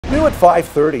New at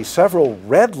 5:30, several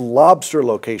Red Lobster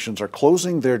locations are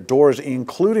closing their doors,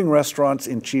 including restaurants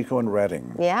in Chico and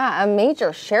Redding. Yeah, a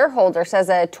major shareholder says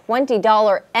a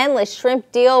 $20 endless shrimp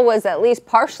deal was at least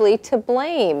partially to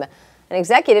blame. An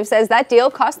executive says that deal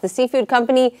cost the seafood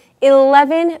company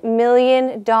 $11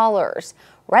 million.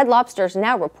 Red Lobster is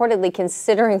now reportedly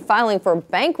considering filing for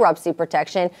bankruptcy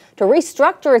protection to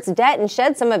restructure its debt and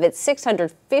shed some of its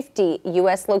 650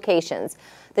 U.S. locations.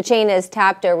 The chain has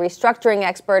tapped a restructuring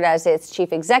expert as its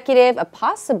chief executive, a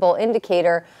possible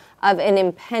indicator of an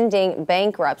impending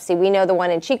bankruptcy. We know the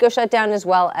one in Chico shut down as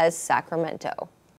well as Sacramento.